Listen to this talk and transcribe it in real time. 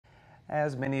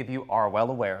As many of you are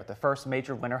well aware, the first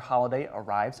major winter holiday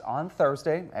arrives on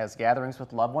Thursday, as gatherings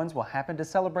with loved ones will happen to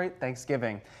celebrate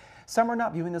Thanksgiving. Some are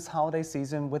not viewing this holiday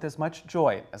season with as much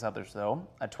joy as others, though.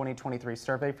 A 2023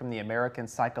 survey from the American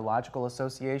Psychological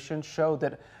Association showed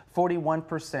that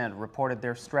 41% reported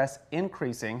their stress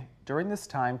increasing during this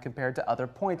time compared to other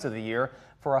points of the year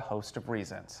for a host of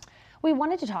reasons. We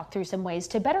wanted to talk through some ways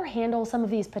to better handle some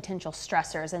of these potential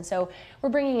stressors, and so we're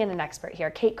bringing in an expert here,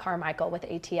 Kate Carmichael with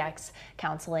ATX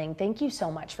Counseling. Thank you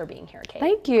so much for being here, Kate.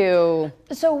 Thank you.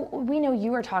 So we know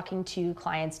you are talking to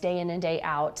clients day in and day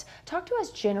out. Talk to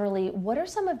us generally, what are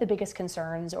some of the biggest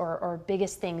concerns or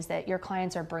biggest things that your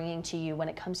clients are bringing to you when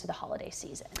it comes to the holiday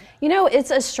season? You know, it's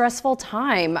a stressful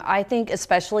time. I think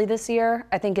especially this year,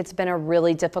 I think it's been a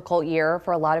really difficult year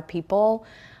for a lot of people.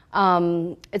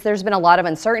 There's been a lot of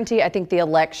uncertainty. I think the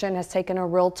election has taken a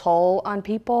real toll on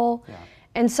people. Yeah.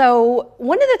 And so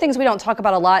one of the things we don't talk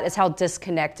about a lot is how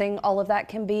disconnecting all of that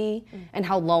can be and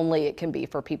how lonely it can be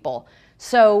for people.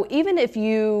 So even if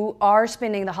you are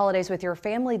spending the holidays with your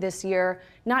family this year,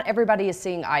 not everybody is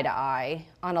seeing eye to eye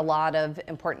on a lot of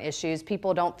important issues.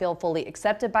 People don't feel fully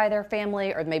accepted by their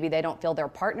family, or maybe they don't feel their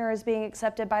partner is being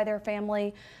accepted by their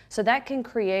family. So that can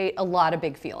create a lot of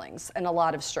big feelings and a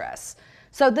lot of stress.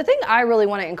 So the thing I really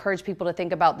want to encourage people to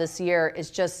think about this year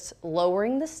is just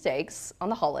lowering the stakes on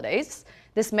the holidays.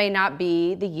 This may not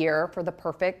be the year for the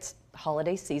perfect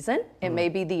holiday season. It may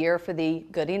be the year for the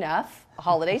good enough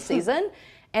holiday season.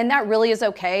 And that really is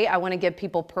okay. I want to give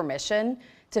people permission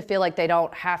to feel like they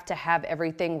don't have to have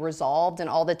everything resolved, and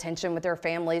all the tension with their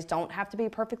families don't have to be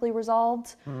perfectly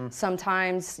resolved.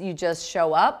 Sometimes you just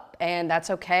show up and that's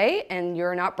okay, and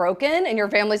you're not broken and your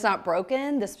family's not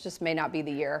broken. This just may not be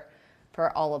the year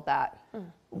for all of that.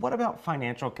 What about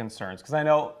financial concerns? Because I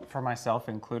know for myself,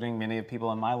 including many of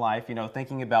people in my life,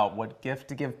 thinking about what gift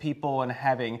to give people and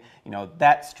having,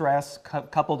 that stress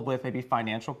coupled with maybe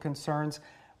financial concerns,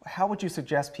 how would you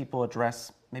suggest people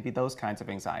address maybe those kinds of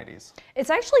anxieties? It's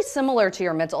actually similar to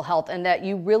your mental health in that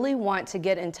you really want to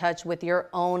get in touch with your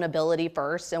own ability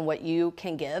first and what you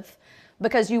can give,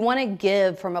 because you want to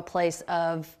give from a place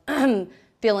of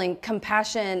feeling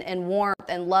compassion and warmth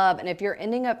and love. And if you're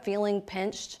ending up feeling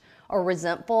pinched or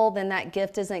resentful, then that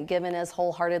gift isn't given as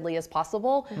wholeheartedly as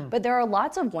possible. But there are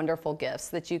lots of wonderful gifts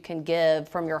that you can give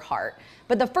from your heart.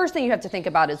 But the first thing you have to think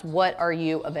about is, what are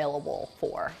you available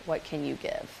for? What can you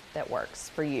give that works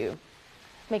for you?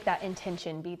 Make that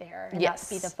intention be there and yes.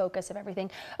 not be the focus of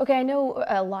everything. Okay, I know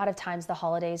a lot of times the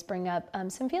holidays bring up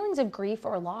some feelings of grief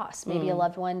or loss. Maybe a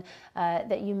loved one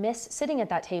that you miss sitting at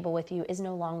that table with you is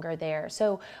no longer there.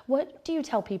 So what do you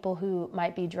tell people who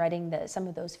might be dreading some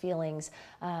of those feelings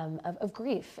of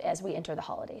grief as we enter the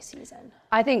holiday season?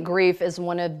 I think grief is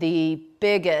one of the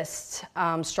biggest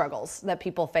struggles that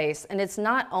people face. And it's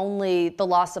not only the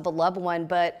loss of a loved one,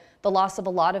 but the loss of a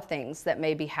lot of things that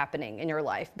may be happening in your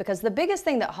life. Because the biggest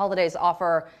thing that holidays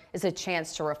offer is a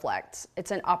chance to reflect. It's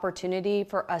an opportunity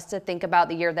for us to think about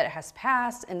the year that has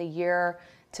passed and the year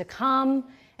to come,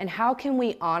 and how can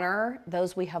we honor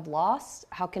those we have lost?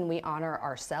 How can we honor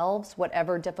ourselves,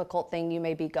 whatever difficult thing you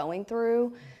may be going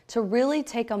through, to really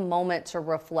take a moment to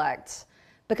reflect.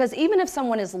 Because even if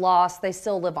someone is lost, they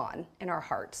still live on in our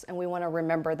hearts, and we want to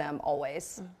remember them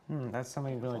always. That's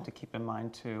something really to keep in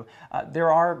mind too. There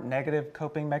are negative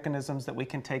coping mechanisms that we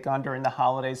can take on during the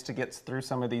holidays to get through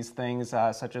some of these things,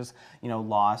 such as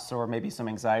loss, or maybe some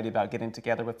anxiety about getting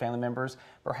together with family members,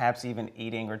 perhaps even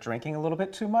eating or drinking a little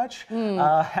bit too much.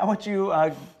 How would you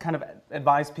kind of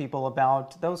advise people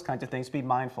about those kinds of things? Be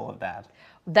mindful of that.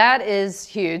 That is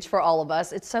huge for all of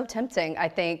us. It's so tempting, I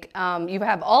think. You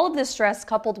have all of this stress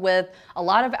coupled with a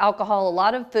lot of alcohol, a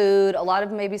lot of food, a lot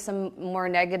of maybe some more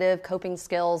negative coping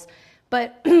skills.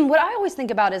 But what I always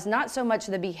think about is not so much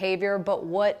the behavior, but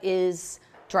what is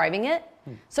driving it.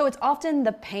 So it's often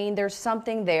the pain. There's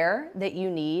something there that you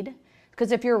need.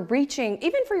 Because if you're reaching,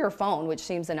 even for your phone, which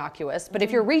seems innocuous, but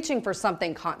if you're reaching for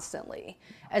something constantly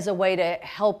as a way to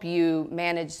help you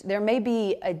manage, there may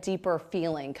be a deeper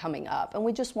feeling coming up. And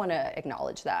we just want to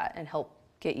acknowledge that and help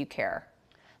get you care.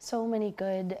 So many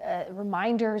good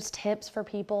reminders, tips for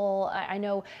people. I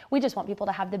know we just want people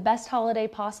to have the best holiday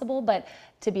possible, but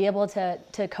to be able to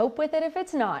cope with it if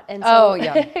it's not. And so,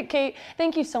 Kate,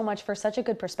 thank you so much for such a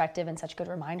good perspective and such good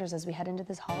reminders as we head into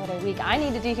this holiday week. I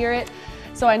needed to hear it,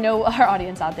 so I know our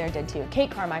audience out there did too. Kate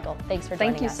Carmichael, thanks for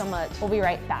joining us. Thank you so much. We'll be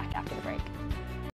right back after the break.